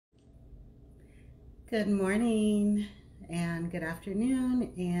Good morning and good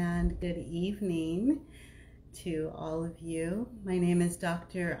afternoon and good evening to all of you. My name is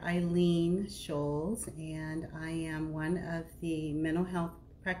Dr. Eileen Scholes, and I am one of the mental health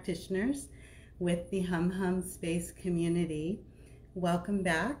practitioners with the Hum Hum Space community. Welcome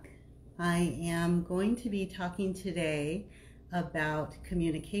back. I am going to be talking today about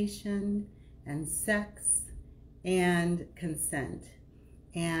communication and sex and consent.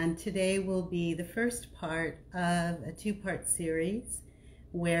 And today will be the first part of a two-part series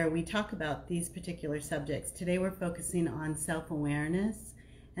where we talk about these particular subjects. Today we're focusing on self-awareness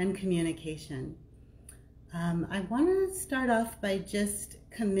and communication. I want to start off by just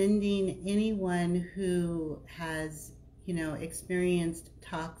commending anyone who has, experienced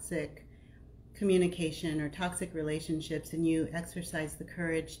toxic communication or toxic relationships, and you exercise the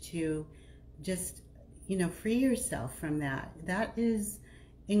courage to just, free yourself from that. That is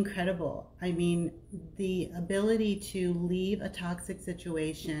incredible. I mean, the ability to leave a toxic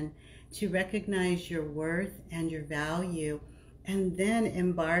situation, to recognize your worth and your value, and then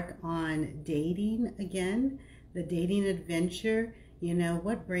embark on dating again, the dating adventure,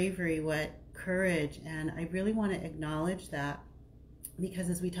 what bravery, what courage. And I really want to acknowledge that, because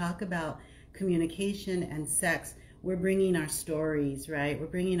as we talk about communication and sex, we're bringing our stories, right? We're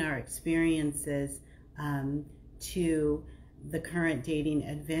bringing our experiences to the current dating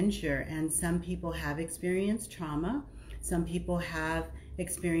adventure. And some people have experienced trauma. Some people have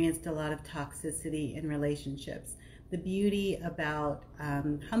experienced a lot of toxicity in relationships. The beauty about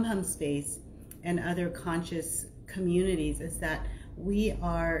Hum Hum Space and other conscious communities is that we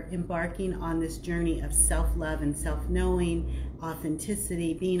are embarking on this journey of self-love and self-knowing,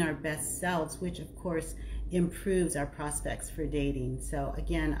 authenticity, being our best selves, which of course improves our prospects for dating. So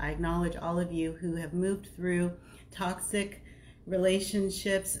again, I acknowledge all of you who have moved through toxic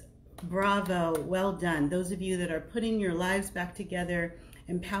relationships. Bravo, well done. Those of you that are putting your lives back together,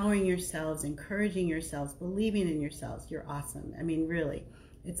 empowering yourselves, encouraging yourselves, believing in yourselves, you're awesome. I mean, really,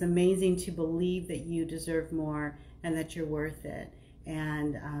 it's amazing to believe that you deserve more and that you're worth it.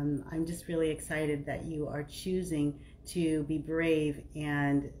 And I'm just really excited that you are choosing to be brave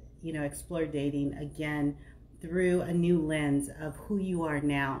and, explore dating again through a new lens of who you are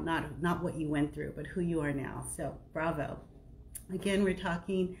now, not what you went through, but who you are now. So bravo. Again, we're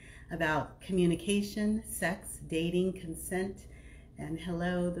talking about communication, sex, dating, consent, and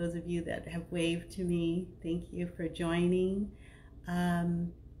hello, those of you that have waved to me. Thank you for joining.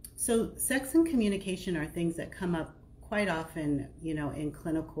 So sex and communication are things that come up quite often, in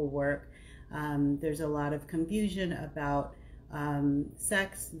clinical work. There's a lot of confusion about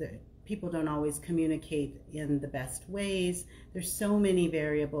sex. People don't always communicate in the best ways. There's so many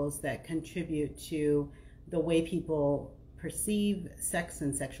variables that contribute to the way people perceive sex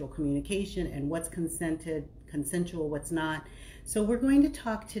and sexual communication, and what's consensual, what's not. So we're going to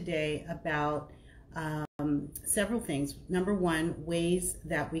talk today about several things. Number one, ways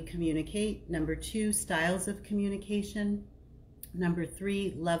that we communicate. Number two, styles of communication. Number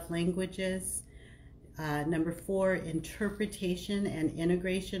three, love languages. Number four, interpretation and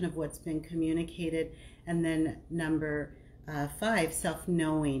integration of what's been communicated. And then number five,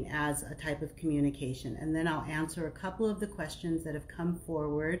 self-knowing as a type of communication. And then I'll answer a couple of the questions that have come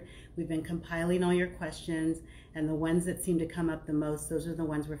forward. We've been compiling all your questions, and the ones that seem to come up the most, those are the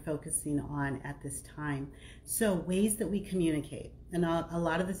ones we're focusing on at this time. So ways that we communicate. And a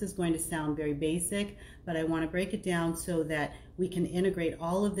lot of this is going to sound very basic, but I want to break it down so that we can integrate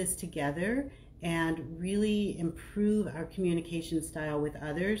all of this together and really improve our communication style with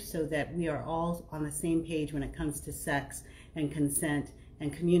others, so that we are all on the same page when it comes to sex and consent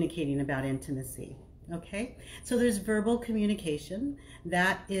and communicating about intimacy. Okay, so there's verbal communication.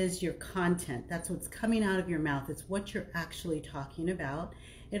 That is your content. That's what's coming out of your mouth. It's what you're actually talking about.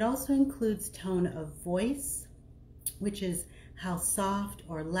 It also includes tone of voice, which is how soft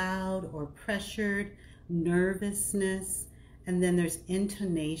or loud or pressured, nervousness, and then there's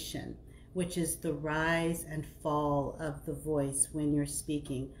intonation, which is the rise and fall of the voice when you're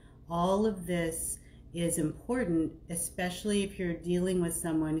speaking. All of this is important, especially if you're dealing with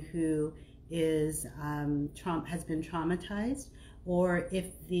someone who is has been traumatized, or if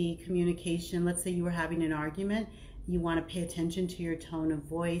the communication, let's say you were having an argument, you want to pay attention to your tone of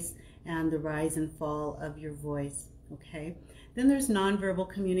voice and the rise and fall of your voice, okay? Then there's nonverbal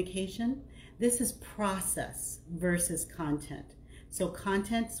communication. This is process versus content. So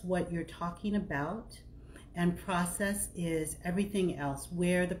content's what you're talking about, and process is everything else,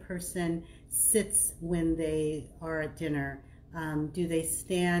 where the person sits when they are at dinner. Do they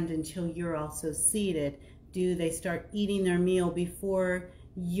stand until you're also seated? Do they start eating their meal before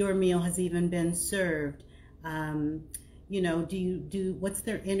your meal has even been served. You know, what's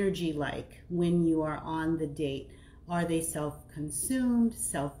their energy like when you are on the date? Are they self-consumed,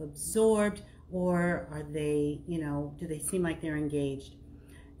 self-absorbed, or are they, you know, do they seem like they're engaged?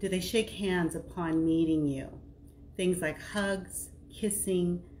 Do they shake hands upon meeting you? Things like hugs,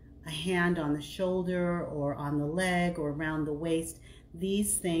 kissing, a hand on the shoulder or on the leg or around the waist.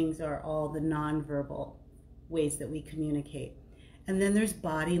 These things are all the nonverbal ways that we communicate. And then there's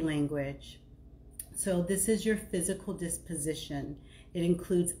body language. So this is your physical disposition. It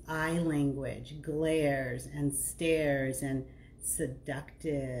includes eye language, glares and stares and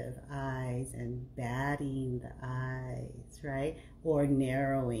seductive eyes and batting the eyes, right? Or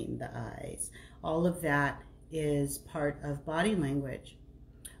narrowing the eyes. All of that is part of body language.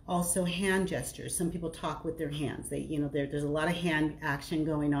 Also hand gestures. Some people talk with their hands. They, you know, there's a lot of hand action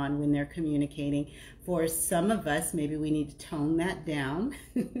going on when they're communicating. For some of us, maybe we need to tone that down.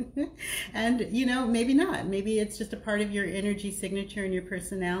 And, you know, maybe not. Maybe it's just a part of your energy signature and your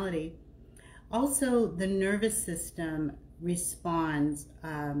personality. Also, the nervous system responds,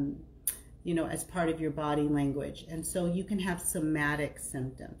 you know, as part of your body language. And so you can have somatic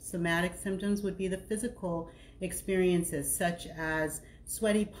symptoms. Somatic symptoms would be the physical experiences, such as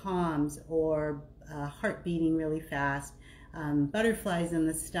sweaty palms or heart beating really fast, butterflies in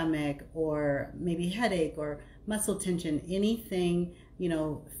the stomach, or maybe headache or muscle tension, anything, you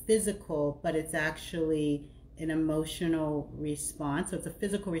know, physical, but it's actually an emotional response. So it's a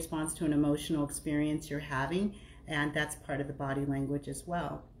physical response to an emotional experience you're having, and that's part of the body language as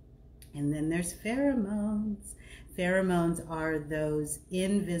well. And then there's pheromones. Pheromones are those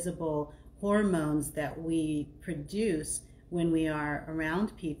invisible hormones that we produce when we are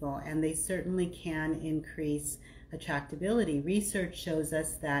around people, and they certainly can increase attractability. Research shows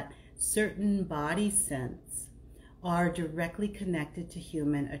us that certain body scents are directly connected to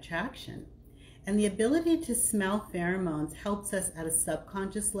human attraction. And the ability to smell pheromones helps us at a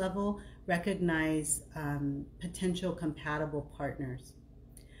subconscious level recognize potential compatible partners.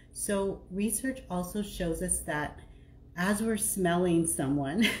 So research also shows us that as we're smelling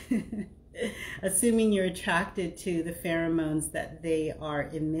someone, assuming you're attracted to the pheromones that they are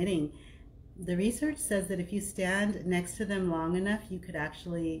emitting, the research says that if you stand next to them long enough, you could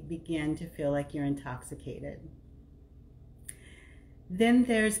actually begin to feel like you're intoxicated. Then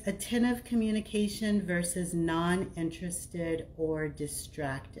there's attentive communication versus non-interested or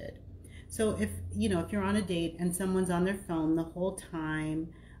distracted. So if, you know, if you're on a date and someone's on their phone the whole time,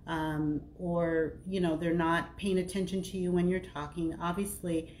 or, you know, they're not paying attention to you when you're talking,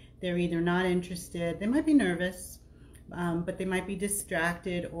 obviously they're either not interested, they might be nervous, but they might be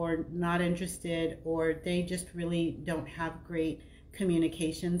distracted or not interested, or they just really don't have great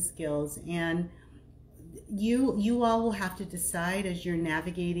communication skills. And you all will have to decide as you're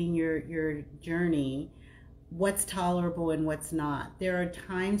navigating your journey what's tolerable and what's not. There are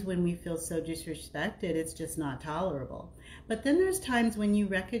times when we feel so disrespected, it's just not tolerable. But then there's times when you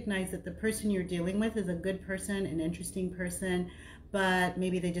recognize that the person you're dealing with is a good person, an interesting person, but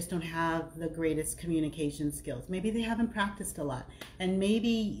maybe they just don't have the greatest communication skills. Maybe they haven't practiced a lot, and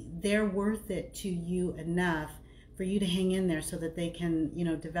maybe they're worth it to you enough for you to hang in there so that they can, you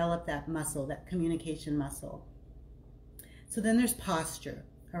know, develop that muscle, that communication muscle. So then there's posture.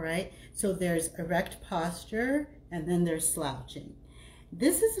 All right, so there's erect posture, and then there's slouching.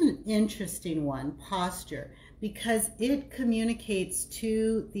 This is an interesting one, posture, because it communicates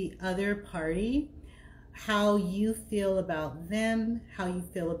to the other party how you feel about them, how you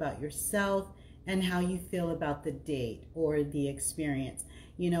feel about yourself, and how you feel about the date or the experience.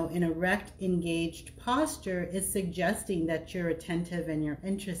 You know, an erect, engaged posture is suggesting that you're attentive and you're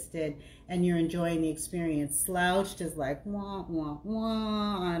interested and you're enjoying the experience. Slouched is like, wah, wah,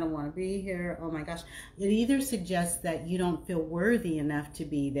 wah, I don't want to be here, oh my gosh. It either suggests that you don't feel worthy enough to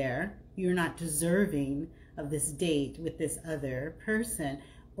be there, you're not deserving of this date with this other person,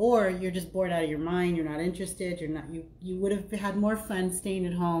 or you're just bored out of your mind, you're not interested, you would have had more fun staying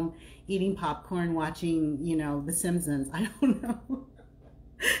at home, eating popcorn, watching, you know, The Simpsons, I don't know.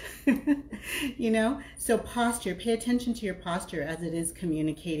 You know, so posture, pay attention to your posture, as it is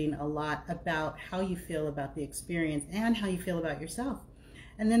communicating a lot about how you feel about the experience and how you feel about yourself.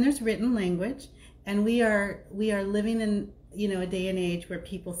 And then there's written language, and we are living in, you know, a day and age where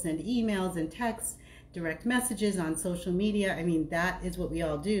people send emails and texts, direct messages on social media. I mean, that is what we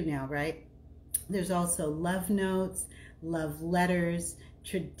all do now, right? There's also love notes, love letters,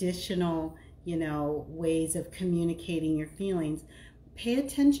 traditional, you know, ways of communicating your feelings. Pay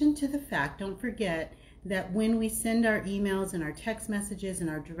attention to the fact, don't forget, that when we send our emails and our text messages and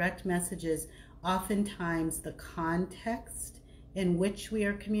our direct messages, oftentimes the context in which we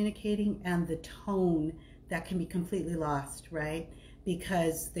are communicating and the tone that can be completely lost, right?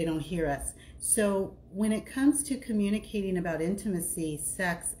 Because they don't hear us. So when it comes to communicating about intimacy,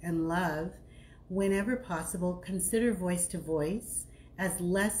 sex, and love, whenever possible, consider voice to voice, as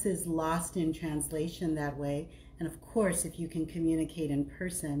less is lost in translation that way. And of course, if you can communicate in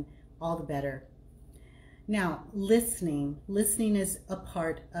person, all the better. Now, listening is a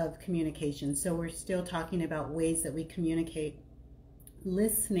part of communication. So we're still talking about ways that we communicate.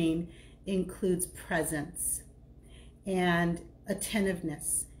 Listening includes presence and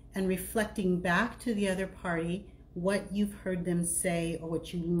attentiveness and reflecting back to the other party what you've heard them say or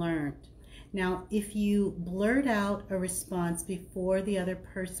what you learned. Now, if you blurt out a response before the other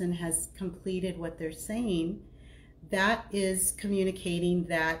person has completed what they're saying, that is communicating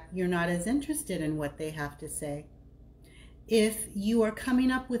that you're not as interested in what they have to say. If you are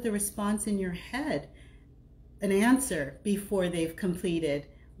coming up with a response in your head, an answer before they've completed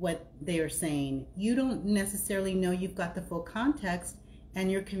what they are saying, you don't necessarily know you've got the full context,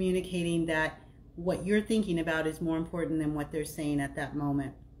 and you're communicating that what you're thinking about is more important than what they're saying at that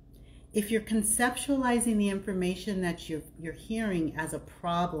moment. If you're conceptualizing the information that you're hearing as a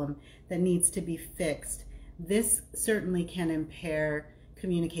problem that needs to be fixed, this certainly can impair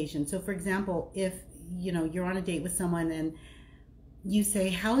communication. So for example, if you're on a date with someone and you say,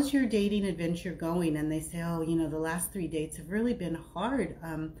 how's your dating adventure going? And they say, oh, the last 3 dates have really been hard.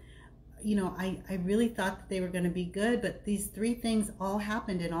 I really thought that they were going to be good, but these 3 things all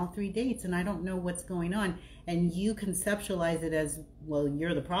happened in all 3 dates, and I don't know what's going on. And you conceptualize it as, well,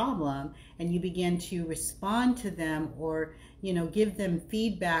 you're the problem, and you begin to respond to them or, give them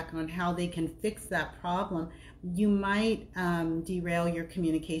feedback on how they can fix that problem. You might derail your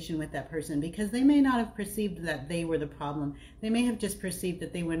communication with that person because they may not have perceived that they were the problem. They may have just perceived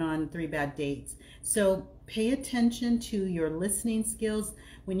that they went on 3 bad dates. So pay attention to your listening skills.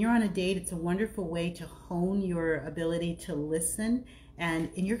 When you're on a date, it's a wonderful way to hone your ability to listen,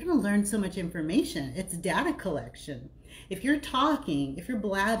 and you're going to learn so much information. It's data collection. If you're talking, if you're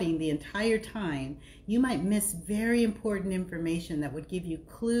blabbing the entire time, you might miss very important information that would give you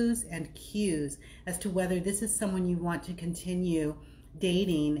clues and cues as to whether this is someone you want to continue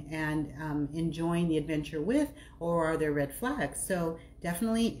dating and enjoying the adventure with, or are there red flags? So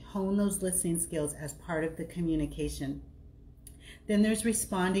definitely hone those listening skills as part of the communication. Then there's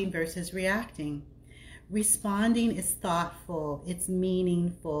responding versus reacting. Responding is thoughtful, it's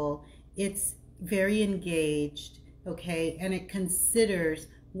meaningful, it's very engaged, okay, and it considers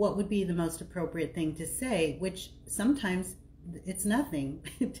what would be the most appropriate thing to say, which sometimes it's nothing,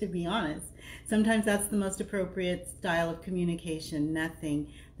 to be honest. Sometimes that's the most appropriate style of communication,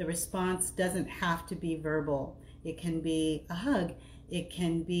 nothing. The response doesn't have to be verbal. It can be a hug, it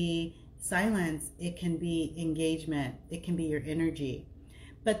can be silence, it can be engagement, it can be your energy.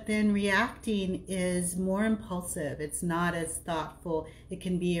 But then reacting is more impulsive. It's not as thoughtful. It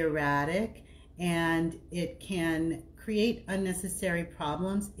can be erratic, and it can create unnecessary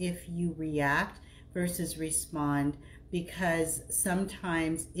problems if you react versus respond, because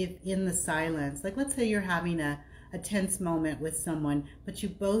sometimes if in the silence, like let's say you're having a tense moment with someone, but you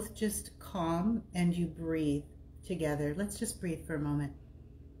both just calm and you breathe together. Let's just breathe for a moment.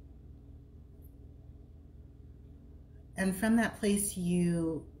 And from that place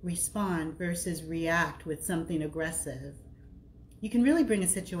you respond versus react with something aggressive. You can really bring a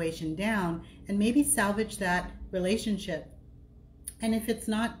situation down and maybe salvage that relationship. And if it's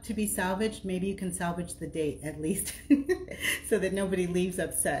not to be salvaged, maybe you can salvage the date at least so that nobody leaves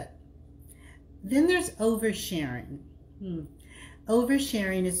upset. Then there's oversharing.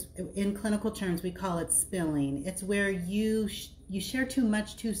 Oversharing is, in clinical terms, we call it spilling. It's where you share too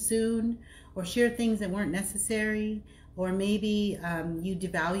much too soon, or share things that weren't necessary, or maybe you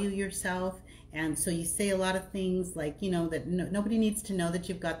devalue yourself, and so you say a lot of things like, that nobody needs to know that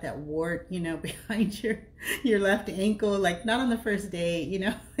you've got that wart, behind your left ankle, like not on the first date,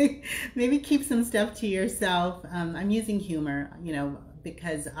 maybe keep some stuff to yourself. I'm using humor,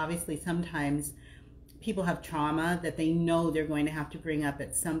 because obviously sometimes people have trauma that they know they're going to have to bring up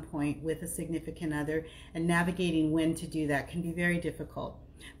at some point with a significant other, and navigating when to do that can be very difficult.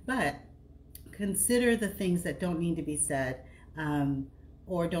 But consider the things that don't need to be said,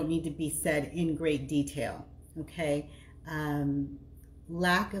 or don't need to be said in great detail, okay?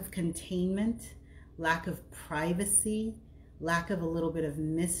 Lack of containment, lack of privacy, lack of a little bit of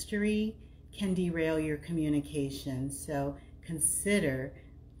mystery can derail your communication. So consider,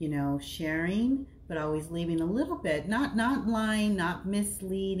 sharing, but always leaving a little bit, not lying, not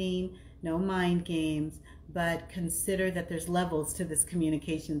misleading, no mind games, but consider that there's levels to this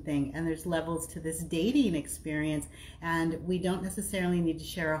communication thing, and there's levels to this dating experience, and we don't necessarily need to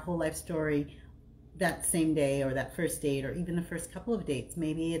share a whole life story that same day or that first date or even the first couple of dates.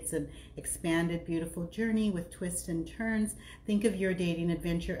 Maybe it's an expanded, beautiful journey with twists and turns. Think of your dating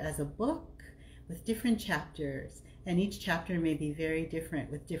adventure as a book with different chapters, and each chapter may be very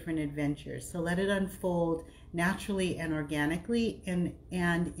different with different adventures. So let it unfold naturally and organically,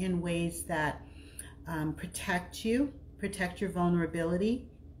 and in ways that protect you, protect your vulnerability,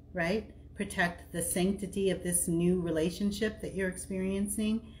 right? Protect the sanctity of this new relationship that you're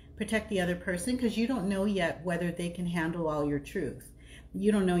experiencing. Protect the other person, because you don't know yet whether they can handle all your truth.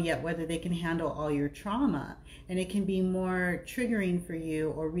 You don't know yet whether they can handle all your trauma. And it can be more triggering for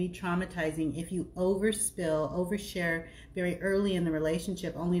you or re-traumatizing if you overshare very early in the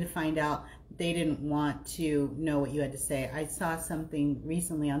relationship, only to find out they didn't want to know what you had to say. I saw something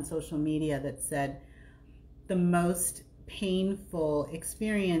recently on social media that said the most painful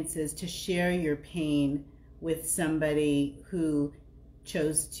experience is to share your pain with somebody who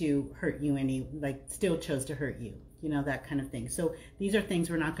chose to hurt you, still chose to hurt you, that kind of thing. So these are things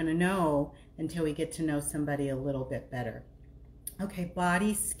we're not going to know until we get to know somebody a little bit better. Okay,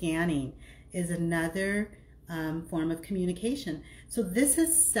 body scanning is another form of communication. So this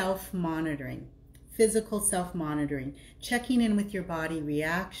is self-monitoring, physical self-monitoring, checking in with your body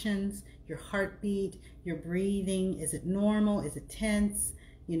reactions, your heartbeat, your breathing. Is it normal? Is it tense?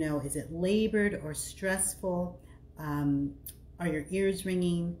 Is it labored or stressful? Are your ears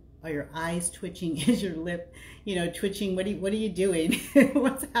ringing? Are your eyes twitching? Is your lip, twitching? What are you doing?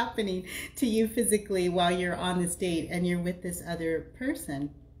 What's happening to you physically while you're on this date and you're with this other person?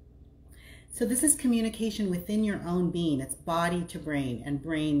 So this is communication within your own being. It's body to brain and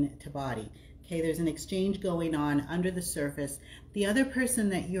brain to body. Okay, there's an exchange going on under the surface. The other person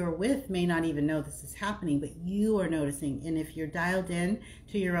that you're with may not even know this is happening, but you are noticing. And if you're dialed in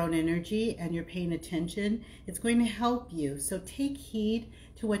to your own energy and you're paying attention, it's going to help you. So take heed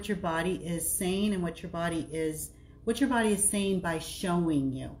to what your body is saying and what your body is saying by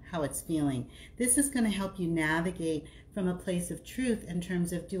showing you how it's feeling. This is going to help you navigate from a place of truth in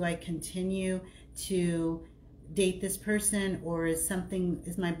terms of, do I continue to date this person, or is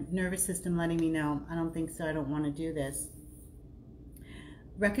my nervous system letting me know, I don't think so, I don't want to do this.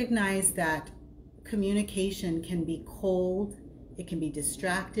 Recognize that communication can be cold, it can be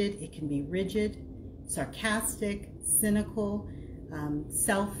distracted, it can be rigid, sarcastic, cynical,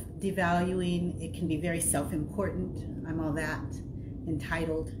 self-devaluing. It can be very self-important. I'm all that,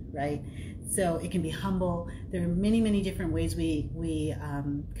 entitled, right? So it can be humble. There are many, many different ways we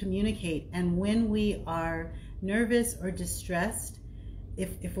communicate. And when we are nervous or distressed,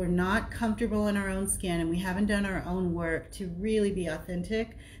 if we're not comfortable in our own skin and we haven't done our own work to really be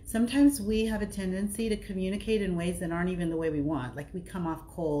authentic, sometimes we have a tendency to communicate in ways that aren't even the way we want. Like we come off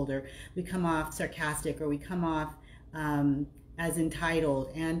cold, or we come off sarcastic, or we come off as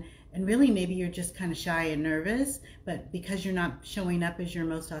entitled. And really maybe you're just kind of shy and nervous, but because you're not showing up as your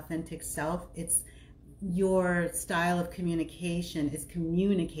most authentic self, it's your style of communication is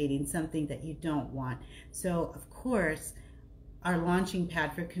communicating something that you don't want. So of course, our launching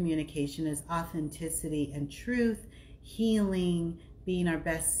pad for communication is authenticity and truth, healing, being our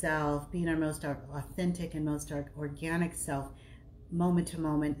best self, being our most authentic and most organic self, moment to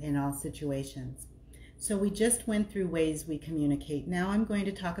moment in all situations. So we just went through ways we communicate. Now I'm going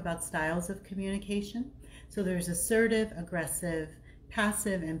to talk about styles of communication. So there's assertive, aggressive,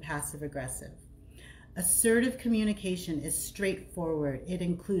 passive, and passive-aggressive. Assertive communication is straightforward. It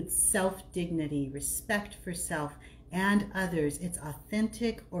includes self-dignity, respect for self and others. It's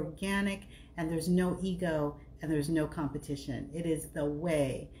authentic, organic, and there's no ego and there's no competition. It is the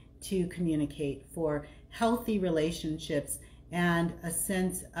way to communicate for healthy relationships and a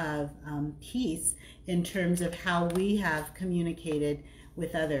sense of peace in terms of how we have communicated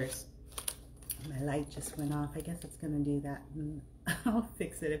with others. My light just went off. I guess it's going to do that. I'll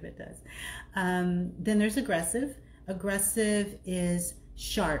fix it if it does. Then there's aggressive. Aggressive is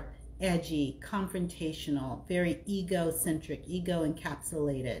sharp, edgy, confrontational, very egocentric, ego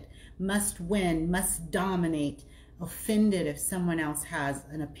encapsulated, must win, must dominate, offended if someone else has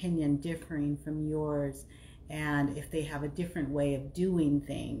an opinion differing from yours, and if they have a different way of doing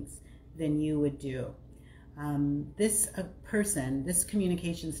things than you would do. This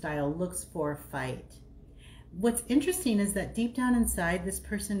communication style looks for a fight. What's interesting is that deep down inside, this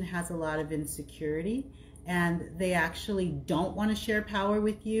person has a lot of insecurity, and they actually don't want to share power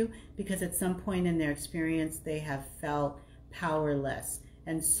with you because at some point in their experience, they have felt powerless.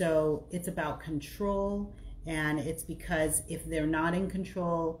 And so it's about control, and it's because if they're not in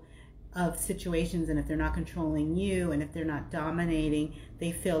control, of situations, and if they're not controlling you, and if they're not dominating,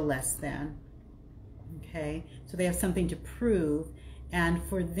 they feel less than. Okay, so they have something to prove, and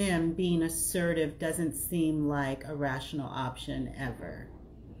for them, being assertive doesn't seem like a rational option ever.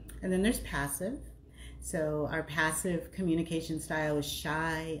 And then there's passive. So our passive communication style is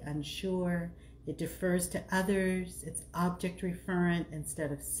shy, unsure. It defers to others. It's object referent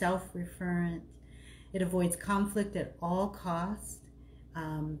instead of self-referent. It avoids conflict at all costs.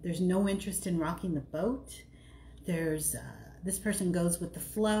 There's no interest in rocking the boat. This person goes with the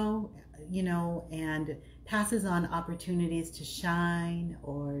flow, you know, and passes on opportunities to shine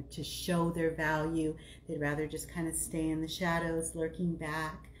or to show their value. They'd rather just kind of stay in the shadows, lurking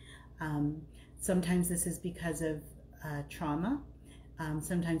back. Sometimes this is because of trauma.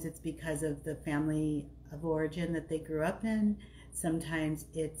 Sometimes it's because of the family of origin that they grew up in. Sometimes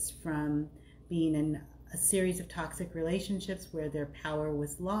it's from being in a series of toxic relationships where their power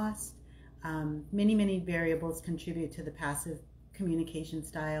was lost. Many variables contribute to the passive communication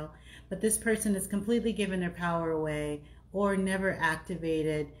style, but this person has completely given their power away or never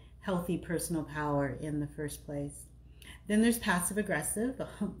activated healthy personal power in the first place. Then there's passive aggressive.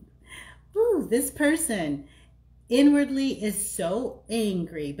 Ooh, this person inwardly is so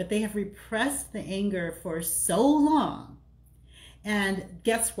angry, but they have repressed the anger for so long. And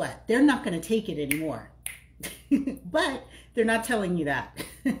guess what? They're not going to take it anymore. But they're not telling you that.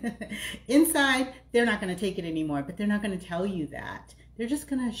 Inside, they're not going to take it anymore, but they're not going to tell you that. They're just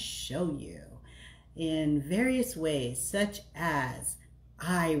going to show you in various ways, such as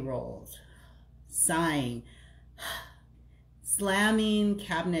eye rolls, sighing, slamming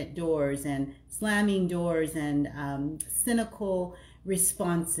cabinet doors and slamming doors, and cynical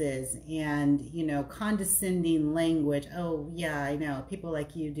responses, and, you know, condescending language. Oh yeah, I know, people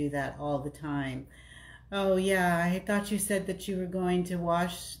like you do that all the time. Oh yeah, I thought you said that you were going to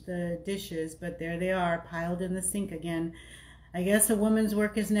wash the dishes, but there they are, piled in the sink again. I guess a woman's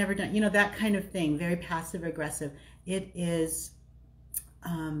work is never done. You know, that kind of thing. Very passive aggressive. It is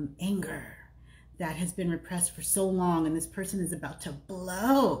anger that has been repressed for so long, and this person is about to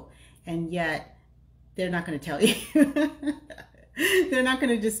blow, and yet they're not going to tell you. They're not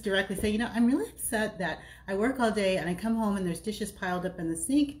going to just directly say, you know, I'm really upset that I work all day and I come home and there's dishes piled up in the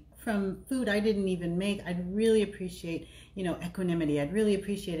sink from food I didn't even make. I'd really appreciate, you know, equanimity. I'd really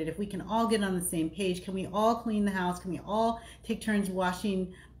appreciate it if we can all get on the same page. Can we all clean the house? Can we all take turns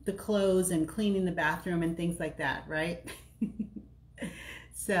washing the clothes and cleaning the bathroom and things like that, right?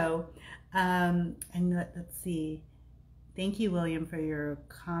 So, and let's see. Thank you, William, for your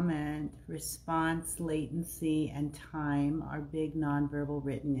comment. Response, latency, and time are big nonverbal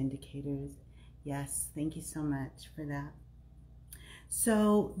written indicators. Yes, thank you so much for that.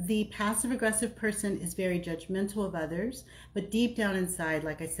 So the passive-aggressive person is very judgmental of others, but deep down inside,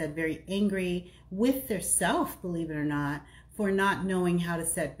 like I said, very angry with their self, believe it or not, for not knowing how to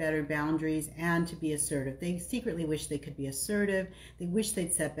set better boundaries and to be assertive. They secretly wish they could be assertive. They wish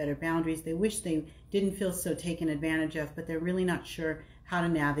they'd set better boundaries. They wish they didn't feel so taken advantage of, but they're really not sure how to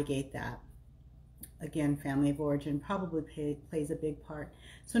navigate that. Again, family of origin probably plays a big part.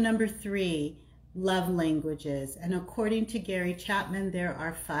 So number 3, love languages. And according to Gary Chapman, there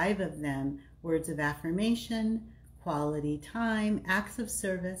are 5 of them: words of affirmation, quality time, acts of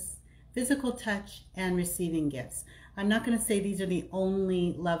service, physical touch, and receiving gifts. I'm not going to say these are the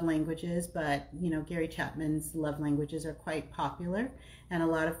only love languages, but, you know, Gary Chapman's love languages are quite popular, and a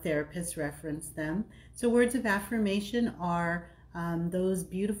lot of therapists reference them. So words of affirmation are those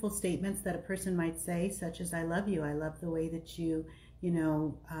beautiful statements that a person might say, such as, I love you. I love the way that you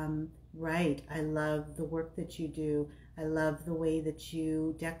write. I love the work that you do. I love the way that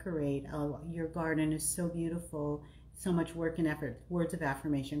you decorate. Oh, your garden is so beautiful. So much work and effort. Words of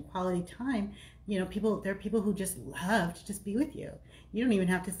affirmation. Quality time. You know, there are people who just love to just be with you. You don't even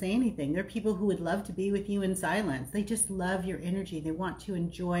have to say anything. There are people who would love to be with you in silence. They just love your energy. They want to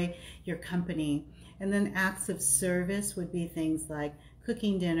enjoy your company. And then acts of service would be things like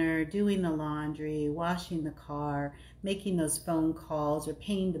cooking dinner, doing the laundry, washing the car, making those phone calls, or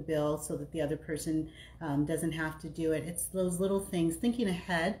paying the bill so that the other person doesn't have to do it. It's those little things, thinking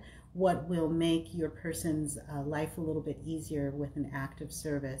ahead what will make your person's life a little bit easier with an act of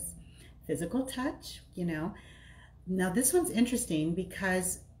service. Physical touch, you know. Now this one's interesting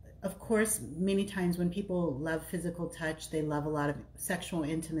because, of course, many times when people love physical touch, they love a lot of sexual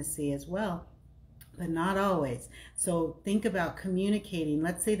intimacy as well, but not always. So think about communicating.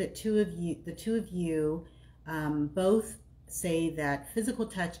 Let's say that the two of you both say that physical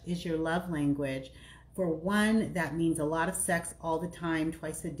touch is your love language. For one, that means a lot of sex all the time,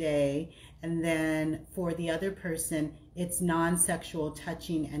 twice a day. And then for the other person, it's non-sexual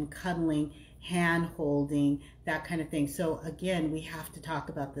touching and cuddling, hand holding, that kind of thing. So again, we have to talk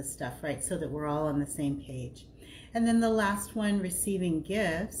about this stuff, right? So that we're all on the same page. And then the last one, receiving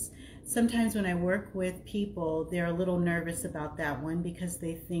gifts. Sometimes when I work with people, they're a little nervous about that one because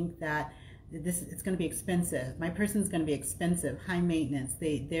they think that it's going to be expensive. My person's going to be expensive, high maintenance.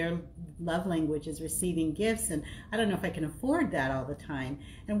 Their love language is receiving gifts, and I don't know if I can afford that all the time.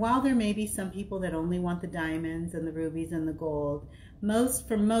 And while there may be some people that only want the diamonds and the rubies and the gold,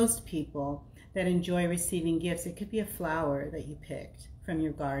 for most people that enjoy receiving gifts, it could be a flower that you picked from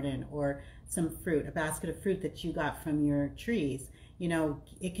your garden, or some fruit, a basket of fruit that you got from your trees. You know,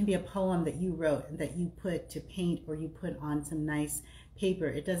 it can be a poem that you wrote that you put to paint, or you put on some nice paper.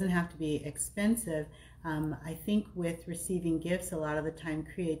 It doesn't have to be expensive. I think with receiving gifts, a lot of the time,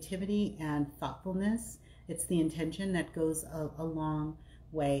 creativity and thoughtfulness, it's the intention that goes a long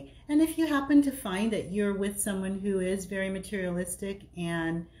way. And if you happen to find that you're with someone who is very materialistic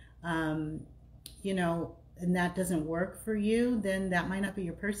and, you know, and that doesn't work for you, then that might not be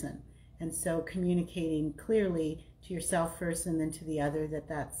your person. And so communicating clearly to yourself first and then to the other that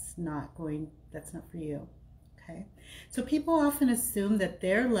that's not for you. Okay. So people often assume that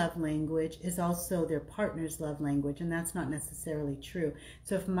their love language is also their partner's love language, and that's not necessarily true.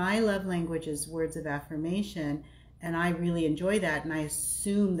 So if my love language is words of affirmation, and I really enjoy that, and I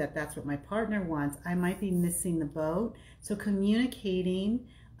assume that that's what my partner wants, I might be missing the boat. So communicating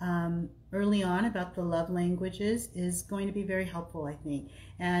early on about the love languages is going to be very helpful, I think.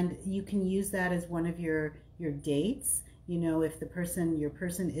 And you can use that as one of your dates. You know, if your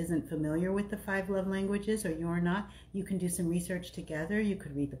person isn't familiar with the 5 love languages, or you're not, you can do some research together. You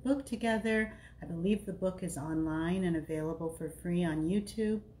could read the book together. I believe the book is online and available for free on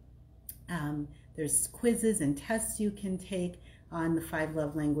YouTube. There's quizzes and tests you can take on the 5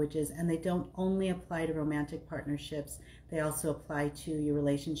 love languages, and they don't only apply to romantic partnerships. They also apply to your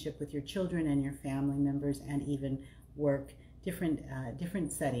relationship with your children and your family members, and even work, different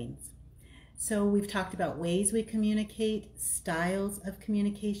settings. So we've talked about ways we communicate, styles of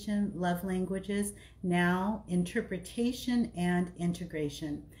communication, love languages, now interpretation and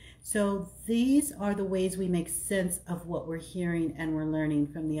integration. So these are the ways we make sense of what we're hearing and we're learning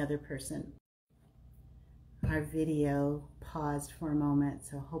from the other person. Our video paused for a moment,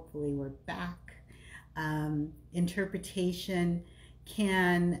 so hopefully we're back. Interpretation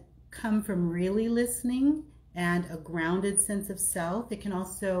can come from really listening and a grounded sense of self. It can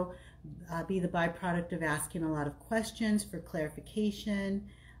also be the byproduct of asking a lot of questions for clarification.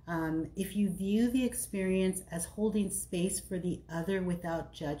 If you view the experience as holding space for the other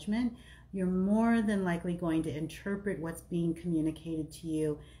without judgment, you're more than likely going to interpret what's being communicated to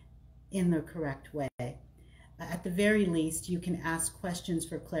you in the correct way. At the very least, you can ask questions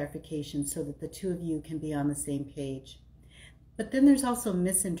for clarification so that the two of you can be on the same page. But then there's also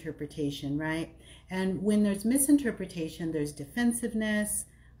misinterpretation, right? And when there's misinterpretation, there's defensiveness.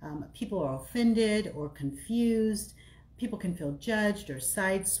 People are offended or confused. People can feel judged or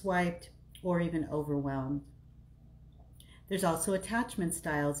sideswiped or even overwhelmed. There's also attachment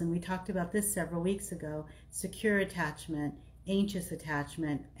styles, and we talked about this several weeks ago. Secure attachment, anxious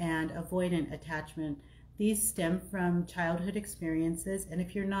attachment, and avoidant attachment. These stem from childhood experiences, and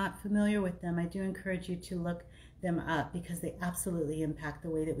if you're not familiar with them, I do encourage you to look them up, because they absolutely impact the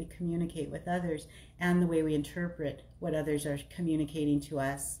way that we communicate with others and the way we interpret what others are communicating to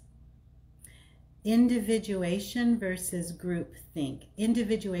us. Individuation versus groupthink.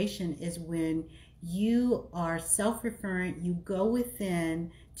 Individuation is when you are self-referent, you go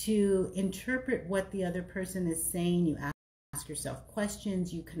within to interpret what the other person is saying, you ask yourself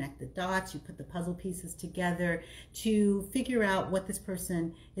questions, you connect the dots, you put the puzzle pieces together to figure out what this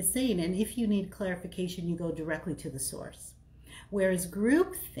person is saying. And if you need clarification, you go directly to the source. Whereas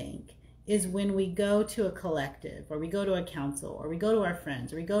groupthink is when we go to a collective, or we go to a council, or we go to our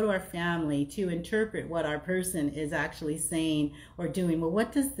friends, or we go to our family to interpret what our person is actually saying or doing. Well,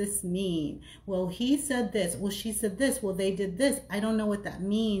 what does this mean? Well, he said this. Well, she said this. Well, they did this. I don't know what that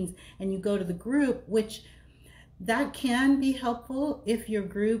means. And you go to the group, which that can be helpful if your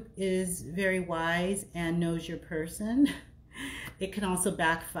group is very wise and knows your person. It can also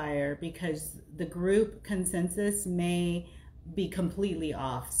backfire because the group consensus may be completely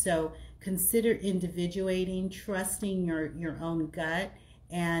off. So consider individuating, trusting your own gut,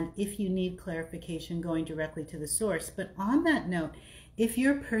 and if you need clarification, going directly to the source. But on that note, if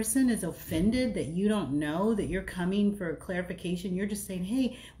your person is offended that you don't know, that you're coming for clarification, you're just saying,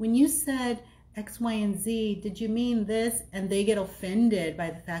 hey, when you said X, Y, and Z, did you mean this? And they get offended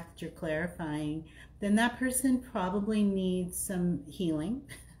by the fact that you're clarifying, then that person probably needs some healing.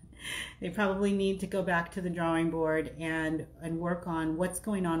 They probably need to go back to the drawing board and work on what's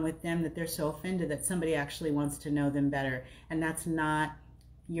going on with them, that they're so offended that somebody actually wants to know them better. And that's not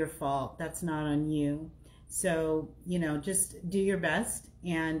your fault. That's not on you. So, you know, just do your best,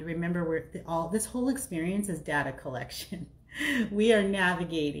 and remember, this whole experience is data collection. We are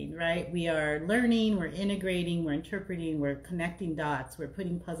navigating, right? We are learning, we're integrating, we're interpreting, we're connecting dots, we're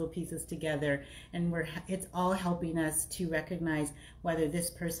putting puzzle pieces together, and it's all helping us to recognize whether this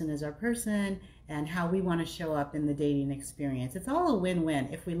person is our person and how we want to show up in the dating experience. It's all a win-win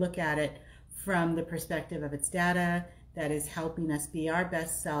if we look at it from the perspective of its data that is helping us be our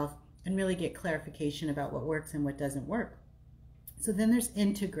best self and really get clarification about what works and what doesn't work. So then there's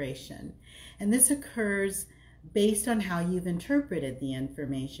integration, and this occurs based on how you've interpreted the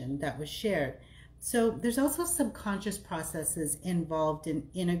information that was shared. So there's also subconscious processes involved in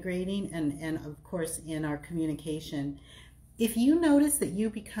integrating and of course in our communication. If you notice that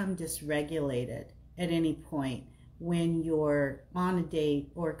you become dysregulated at any point when you're on a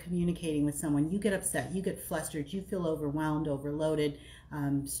date or communicating with someone, you get upset, you get flustered, you feel overwhelmed, overloaded,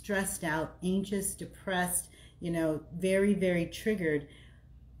 stressed out, anxious, depressed, you know, very, very triggered,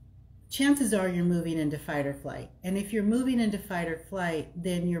 chances are you're moving into fight or flight. And if you're moving into fight or flight,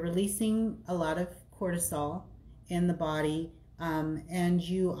 then you're releasing a lot of cortisol in the body, and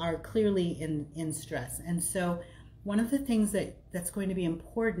you are clearly in stress. And so one of the things that's going to be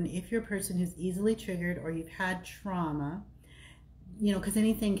important if you're a person who's easily triggered or you've had trauma, you know, because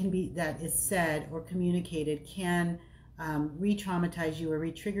anything can be that is said or communicated can re-traumatize you or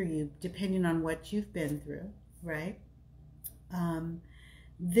re-trigger you depending on what you've been through, right?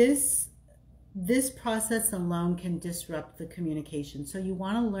 This process alone can disrupt the communication. So you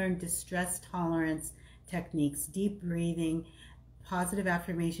want to learn distress tolerance techniques, deep breathing, positive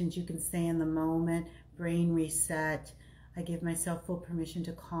affirmations you can say in the moment, brain reset. I give myself full permission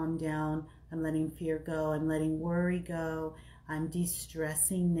to calm down. I'm letting fear go. I'm letting worry go. I'm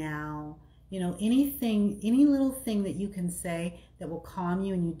de-stressing now. You know, anything, any little thing that you can say that will calm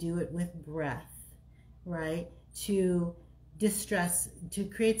you, and you do it with breath, right? To de-stress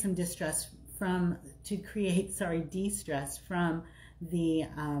from the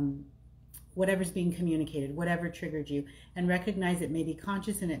whatever's being communicated, whatever triggered you, and recognize it may be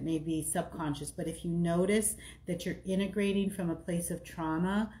conscious and it may be subconscious. But if you notice that you're integrating from a place of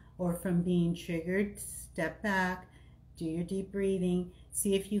trauma or from being triggered, step back, do your deep breathing,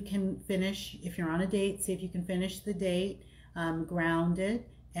 see if you can finish, if you're on a date, see if you can finish the date grounded.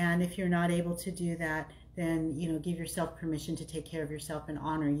 And if you're not able to do that, then, you know, give yourself permission to take care of yourself and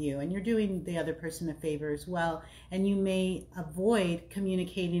honor you. And you're doing the other person a favor as well. And you may avoid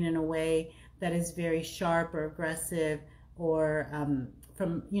communicating in a way that is very sharp or aggressive or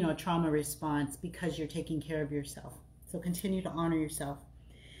from, you know, a trauma response, because you're taking care of yourself. So continue to honor yourself.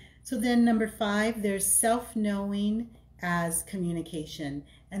 So then number 5, there's self-knowing as communication.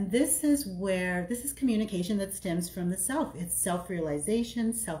 And this is communication that stems from the self. It's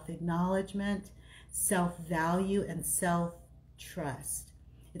self-realization, self-acknowledgement, self-value, and self-trust.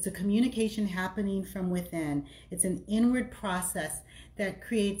 It's a communication happening from within. It's an inward process that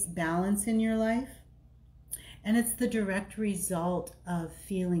creates balance in your life. And it's the direct result of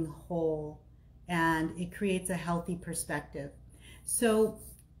feeling whole, and it creates a healthy perspective. So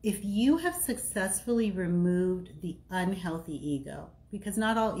if you have successfully removed the unhealthy ego, because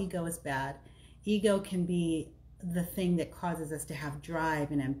not all ego is bad. Ego can be the thing that causes us to have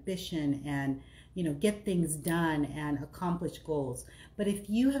drive and ambition and, you know, get things done and accomplish goals. But if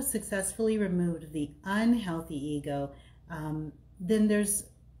you have successfully removed the unhealthy ego, then there's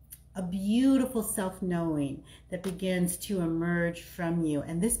a beautiful self-knowing that begins to emerge from you.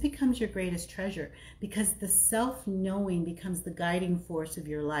 And this becomes your greatest treasure, because the self-knowing becomes the guiding force of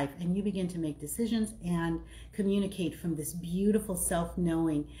your life, and you begin to make decisions and communicate from this beautiful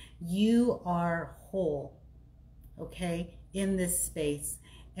self-knowing. You are whole, okay, in this space.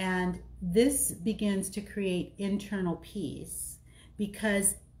 And this begins to create internal peace,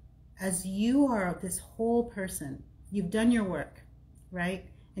 because as you are this whole person, you've done your work, right?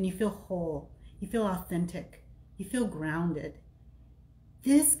 And you feel whole, you feel authentic, you feel grounded.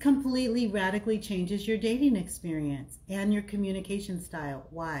 This completely radically changes your dating experience and your communication style.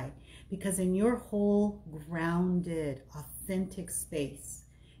 Why? Because in your whole, grounded, authentic space,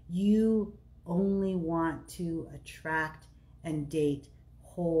 you only want to attract and date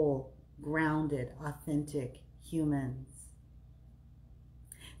whole, grounded, authentic humans.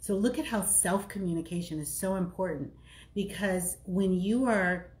 So look at how self-communication is so important, because when you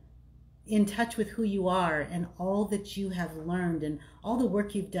are in touch with who you are and all that you have learned and all the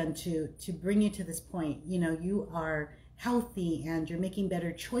work you've done to bring you to this point. You know, you are healthy and you're making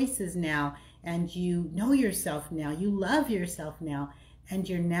better choices now, and you know yourself now, you love yourself now, and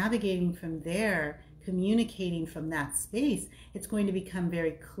you're navigating from there, communicating from that space. It's going to become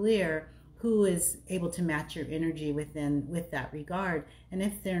very clear who is able to match your energy with that regard. And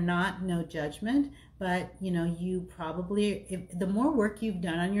if they're not, no judgment, but you know, you probably, the more work you've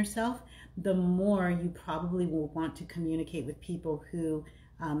done on yourself, the more you probably will want to communicate with people who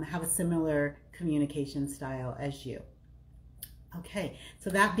have a similar communication style as you. Okay, so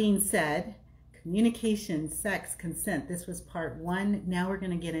that being said, communication, sex, consent, this was part one. Now we're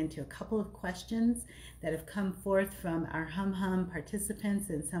going to get into a couple of questions that have come forth from our Hum Hum participants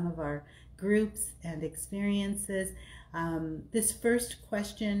in some of our groups and experiences. This first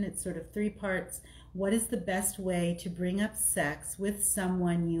question, it's sort of three parts. What is the best way to bring up sex with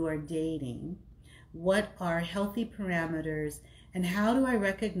someone you are dating? What are healthy parameters, and how do I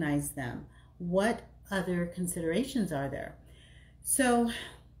recognize them? What other considerations are there? So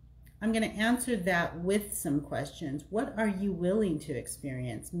I'm going to answer that with some questions. What are you willing to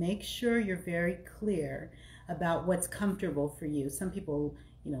experience? Make sure you're very clear about what's comfortable for you. Some people,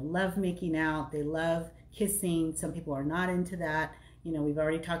 you know, love making out. They love kissing. Some people are not into that. You know, we've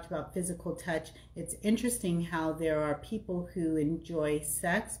already talked about physical touch. It's interesting how there are people who enjoy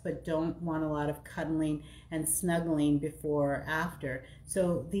sex but don't want a lot of cuddling and snuggling before or after.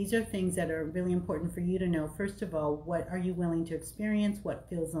 So these are things that are really important for you to know. First of all, what are you willing to experience? What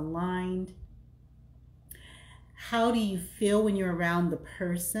feels aligned? How do you feel when you're around the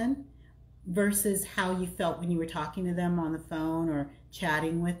person versus how you felt when you were talking to them on the phone or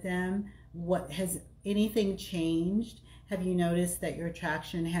chatting with them? What has anything changed? Have you noticed that your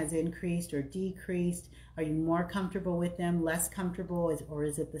attraction has increased or decreased? Are you more comfortable with them, less comfortable, or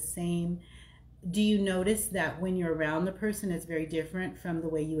is it the same? Do you notice that when you're around the person, it's very different from the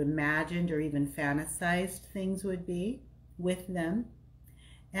way you imagined or even fantasized things would be with them?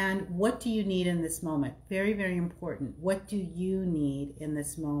 And what do you need in this moment? Very, very important. What do you need in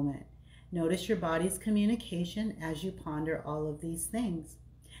this moment? Notice your body's communication as you ponder all of these things.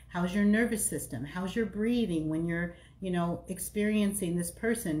 How's your nervous system? How's your breathing when you're, you know, experiencing this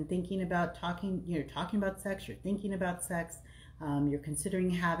person, thinking about talking about sex, you're thinking about sex, you're considering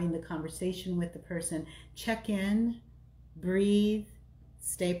having the conversation with the person. Check in, breathe,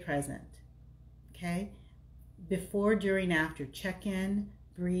 stay present, okay? Before, during, after, check in,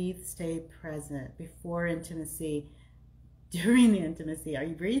 breathe, stay present. Before intimacy, during the intimacy, are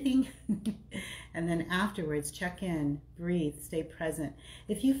you breathing? And then afterwards, check in, breathe, stay present.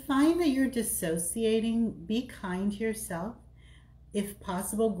 If you find that you're dissociating, be kind to yourself. If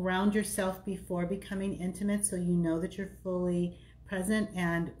possible, ground yourself before becoming intimate so you know that you're fully present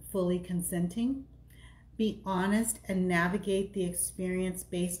and fully consenting. Be honest and navigate the experience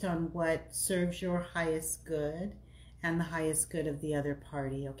based on what serves your highest good and the highest good of the other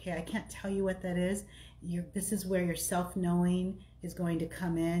party, okay? I can't tell you what that is. This is where your self-knowing is going to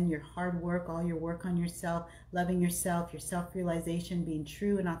come in, your hard work, all your work on yourself, loving yourself, your self-realization, being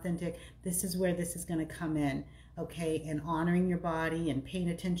true and authentic. This is where this is going to come in, okay? And honoring your body and paying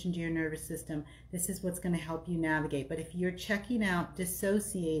attention to your nervous system. This is what's going to help you navigate. But if you're checking out,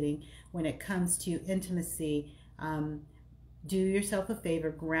 dissociating when it comes to intimacy, do yourself a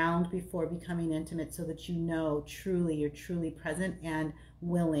favor, ground before becoming intimate so that you know truly, you're truly present and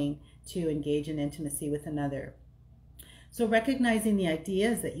willing to engage in intimacy with another. So recognizing the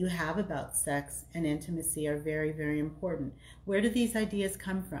ideas that you have about sex and intimacy are very, very important. Where do these ideas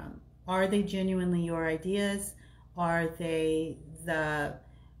come from? Are they genuinely your ideas? Are they the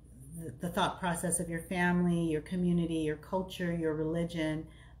thought process of your family, your community, your culture, your religion?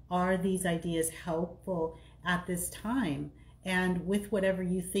 Are these ideas helpful at this time? And with whatever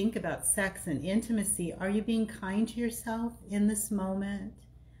you think about sex and intimacy, are you being kind to yourself in this moment?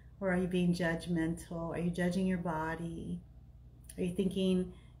 Or are you being judgmental? Are you judging your body? Are you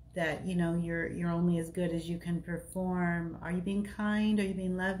thinking that, you know, you're only as good as you can perform? Are you being kind? Are you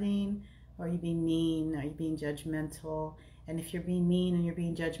being loving? Or are you being mean? Are you being judgmental? And if you're being mean and you're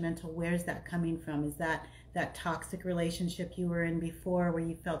being judgmental, where's that coming from? Is that toxic relationship you were in before where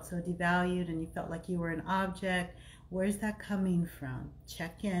you felt so devalued and you felt like you were an object? Where's that coming from?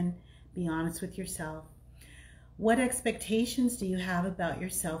 Check in, be honest with yourself. What expectations do you have about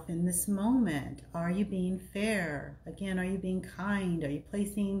yourself in this moment? Are you being fair? Again, are you being kind? Are you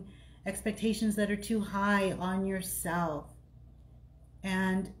placing expectations that are too high on yourself?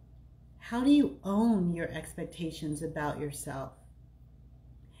 And how do you own your expectations about yourself?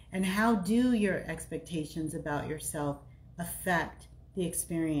 And how do your expectations about yourself affect the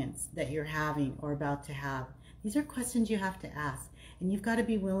experience that you're having or about to have? These are questions you have to ask, and you've got to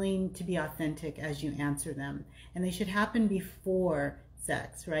be willing to be authentic as you answer them. And they should happen before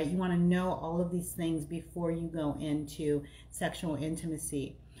sex, right? You want to know all of these things before you go into sexual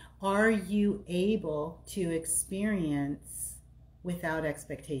intimacy. Are you able to experience without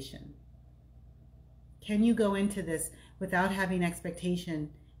expectation? Can you go into this without having expectation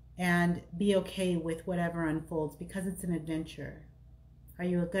and be okay with whatever unfolds because it's an adventure? Are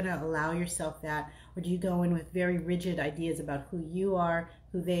you going to allow yourself that, or do you go in with very rigid ideas about who you are,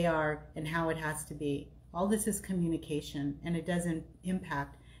 who they are, and how it has to be? All this is communication, and it doesn't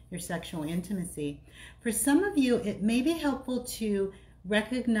impact your sexual intimacy. For some of you, it may be helpful to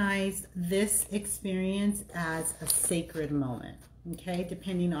recognize this experience as a sacred moment, okay?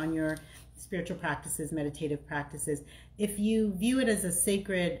 Depending on your spiritual practices, meditative practices. If you view it as a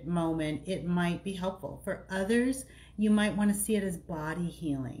sacred moment, it might be helpful. For others, you might want to see it as body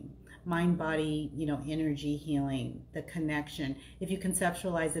healing, mind, body, energy healing, the connection. If you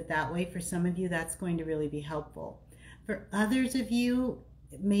conceptualize it that way, for some of you, that's going to really be helpful. For others of you,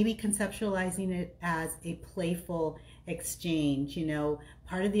 maybe conceptualizing it as a playful exchange,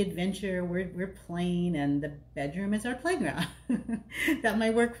 part of the adventure, we're playing and the bedroom is our playground. That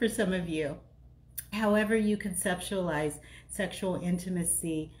might work for some of you. However you conceptualize sexual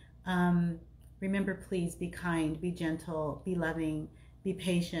intimacy, remember, please be kind, be gentle, be loving, be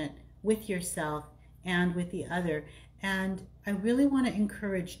patient with yourself and with the other. And I really want to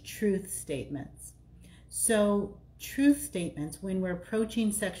encourage truth statements. So truth statements, when we're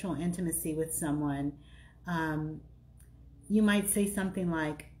approaching sexual intimacy with someone, you might say something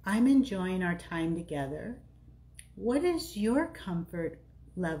like, I'm enjoying our time together. What is your comfort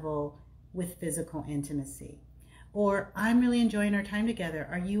level with physical intimacy? Or, I'm really enjoying our time together.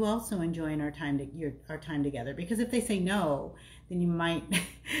 Are you also enjoying our time together? Because if they say no, then you might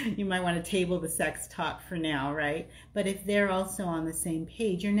want to table the sex talk for now, right? But if they're also on the same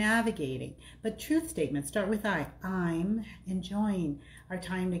page, you're navigating. But truth statements start with I. I'm enjoying our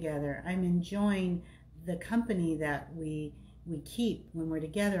time together. I'm enjoying the company that we keep when we're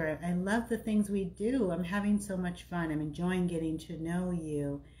together. I love the things we do. I'm having so much fun. I'm enjoying getting to know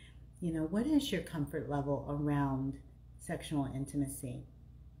you. What is your comfort level around sexual intimacy?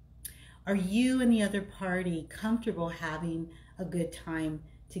 Are you and the other party comfortable having a good time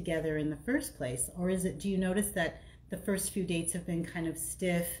together in the first place? Or do you notice that the first few dates have been kind of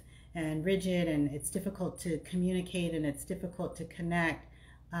stiff and rigid, and it's difficult to communicate and it's difficult to connect?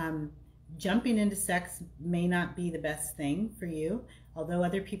 Jumping into sex may not be the best thing for you, although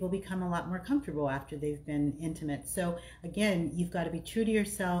other people become a lot more comfortable after they've been intimate. So again, you've got to be true to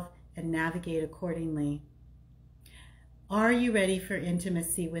yourself and navigate accordingly. Are you ready for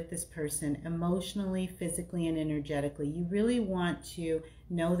intimacy with this person emotionally, physically, and energetically? You really want to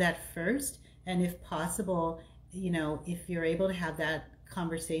know that first, and if possible, if you're able to have that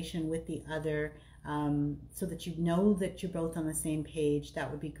conversation with the other so that you know that you're both on the same page, that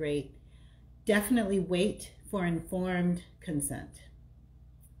would be great. Definitely wait for informed consent.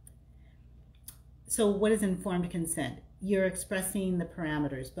 So what is informed consent? You're expressing the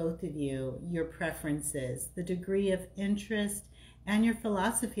parameters, both of you, your preferences, the degree of interest, and your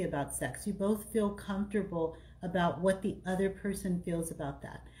philosophy about sex. You both feel comfortable about what the other person feels about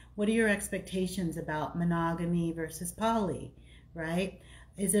that. What are your expectations about monogamy versus poly, right?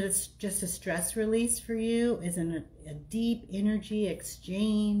 Is it just a stress release for you? Is it a deep energy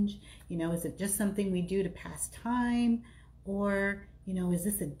exchange? Is it just something we do to pass time? Or is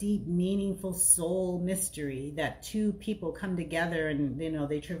this a deep, meaningful soul mystery that two people come together and,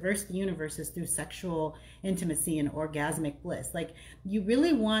 they traverse the universes through sexual intimacy and orgasmic bliss? Like, you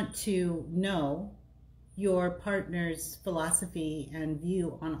really want to know your partner's philosophy and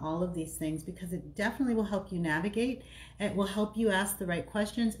view on all of these things, because it definitely will help you navigate. It will help you ask the right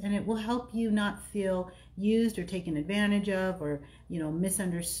questions, and it will help you not feel used or taken advantage of, or,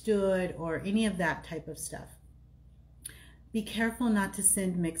 misunderstood, or any of that type of stuff. Be careful not to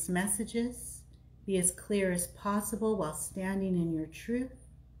send mixed messages. Be as clear as possible while standing in your truth.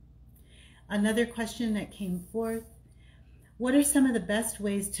 Another question that came forth: what are some of the best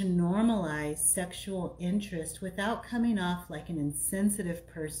ways to normalize sexual interest without coming off like an insensitive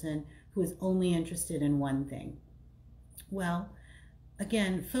person who is only interested in one thing? Well,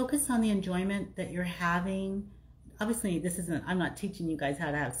 again, focus on the enjoyment that you're having. Obviously, I'm not teaching you guys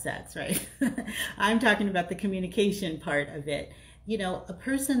how to have sex, right? I'm talking about the communication part of it. A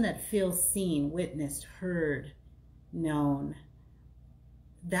person that feels seen, witnessed, heard, known,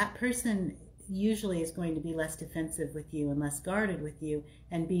 that person, usually is going to be less defensive with you and less guarded with you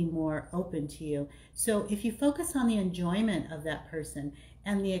and be more open to you. So if you focus on the enjoyment of that person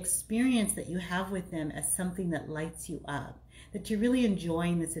and the experience that you have with them as something that lights you up, that you're really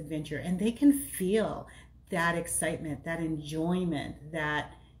enjoying this adventure, and they can feel that excitement, that enjoyment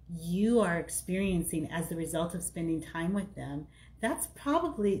that you are experiencing as the result of spending time with them, that's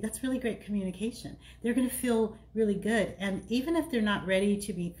really great communication. They're going to feel really good. And even if they're not ready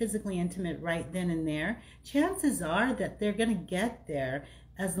to be physically intimate right then and there, chances are that they're going to get there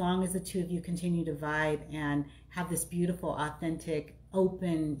as long as the two of you continue to vibe and have this beautiful, authentic,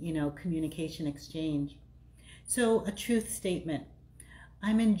 open, communication exchange. So a truth statement.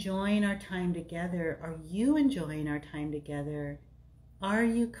 I'm enjoying our time together. Are you enjoying our time together? Are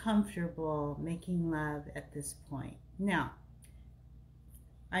you comfortable making love at this point? Now,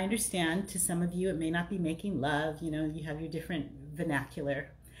 I understand to some of you it may not be making love, you have your different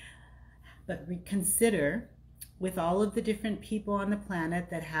vernacular, but reconsider with all of the different people on the planet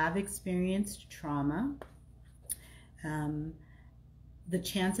that have experienced trauma, the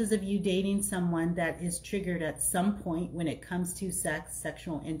chances of you dating someone that is triggered at some point when it comes to sex,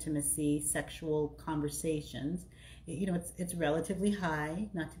 sexual intimacy, sexual conversations, it's relatively high,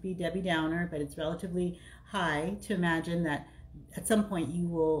 not to be Debbie Downer, but it's relatively high to imagine that at some point you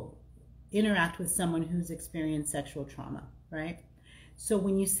will interact with someone who's experienced sexual trauma, right? So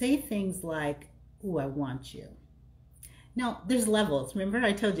when you say things like, "Ooh, I want you." Now, there's levels. Remember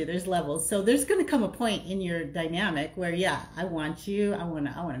I told you there's levels. So there's going to come a point in your dynamic where, yeah, I want you, I want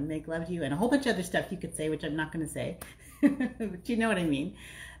to make love to you, and a whole bunch of other stuff you could say, which I'm not going to say. But you know what I mean.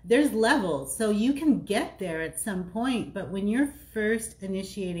 There's levels. So you can get there at some point, but when you're first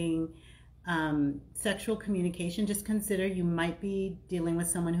initiating sexual communication, just consider you might be dealing with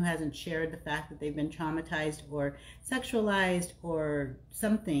someone who hasn't shared the fact that they've been traumatized or sexualized or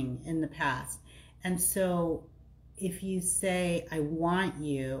something in the past. And so if you say, "I want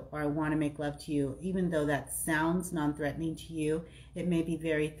you," or "I want to make love to you," even though that sounds non-threatening to you, it may be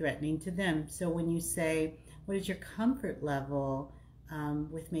very threatening to them. So when you say, "What is your comfort level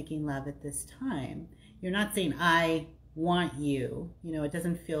with making love at this time?" You're not saying, "I want you." It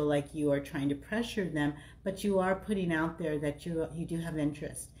doesn't feel like you are trying to pressure them, but you are putting out there that you do have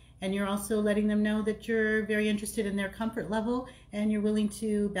interest. And you're also letting them know that you're very interested in their comfort level and you're willing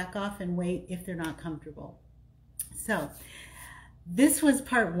to back off and wait if they're not comfortable. So this was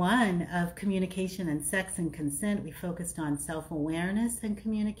part 1 of communication and sex and consent. We focused on self-awareness and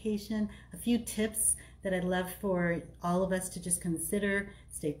communication. A few tips that I'd love for all of us to just consider: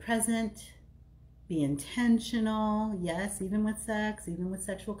 stay present, be intentional. Yes, even with sex, even with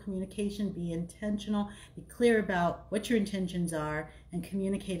sexual communication, be intentional. Be clear about what your intentions are and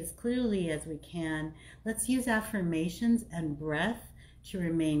communicate as clearly as we can. Let's use affirmations and breath to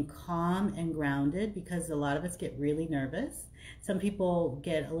remain calm and grounded, because a lot of us get really nervous. Some people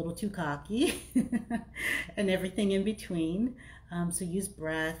get a little too cocky and everything in between. So use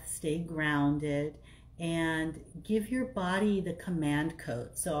breath, stay grounded, and give your body the command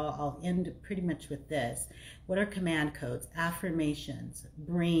code. So I'll end pretty much with this. What are command codes? Affirmations,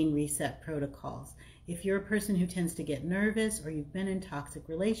 brain reset protocols. If you're a person who tends to get nervous, or you've been in toxic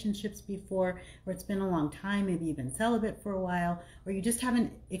relationships before, or it's been a long time, maybe you've been celibate for a while, or you just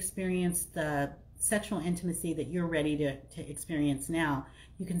haven't experienced the sexual intimacy that you're ready to experience now,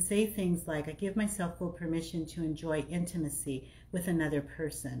 you can say things like, "I give myself full permission to enjoy intimacy with another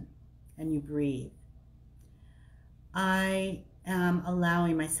person," and you breathe. "I am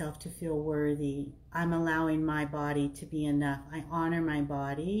allowing myself to feel worthy. I'm allowing my body to be enough. I honor my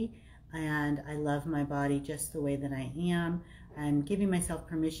body and I love my body just the way that I am. I'm giving myself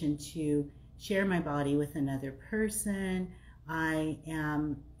permission to share my body with another person. I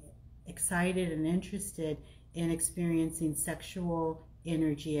am excited and interested in experiencing sexual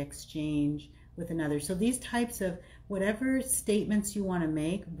energy exchange with another." So these types of whatever statements you want to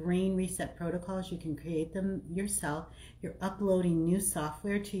make, brain reset protocols, you can create them yourself. You're uploading new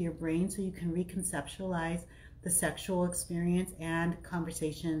software to your brain so you can reconceptualize the sexual experience and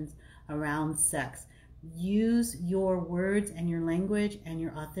conversations around sex. Use your words and your language and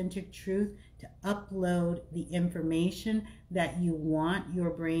your authentic truth to upload the information that you want your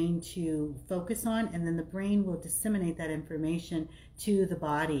brain to focus on, and then the brain will disseminate that information to the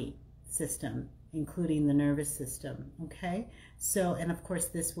body system, including the nervous system, okay? So, and of course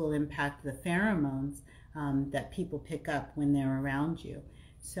this will impact the pheromones that people pick up when they're around you.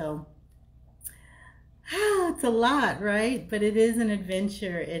 So, it's a lot, right? But it is an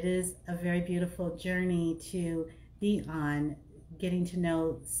adventure. It is a very beautiful journey to be on, getting to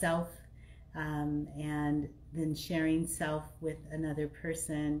know self and then sharing self with another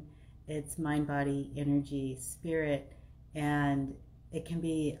person It's mind, body, energy, spirit, and it can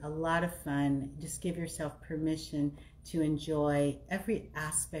be a lot of fun. Just give yourself permission to enjoy every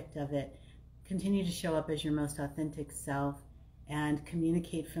aspect of it. Continue to show up as your most authentic self and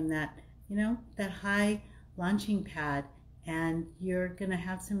communicate from that, that high launching pad. And you're going to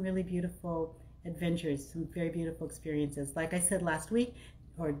have some really beautiful adventures, some very beautiful experiences. Like I said last week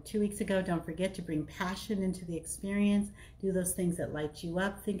or 2 weeks ago, don't forget to bring passion into the experience. Do those things that light you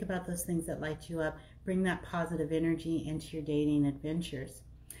up. Think about those things that light you up. Bring that positive energy into your dating adventures.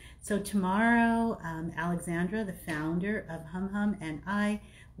 So tomorrow, Alexandra, the founder of Hum Hum, and I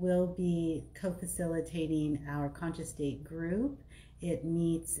will be co-facilitating our Conscious State group. It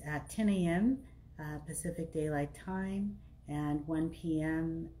meets at 10 a.m. Pacific Daylight Time and 1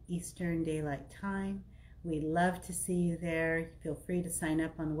 p.m. Eastern Daylight Time. We'd love to see you there. Feel free to sign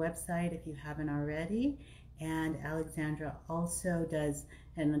up on the website if you haven't already. And Alexandra also does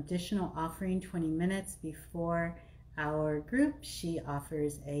an additional offering 20 minutes before our group. She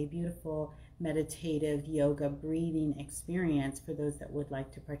offers a beautiful meditative yoga breathing experience for those that would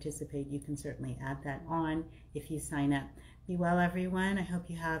like to participate. You can certainly add that on if you sign up. Be well, everyone. I hope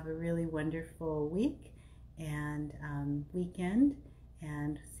you have a really wonderful week and weekend,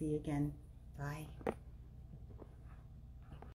 and see you again. Bye.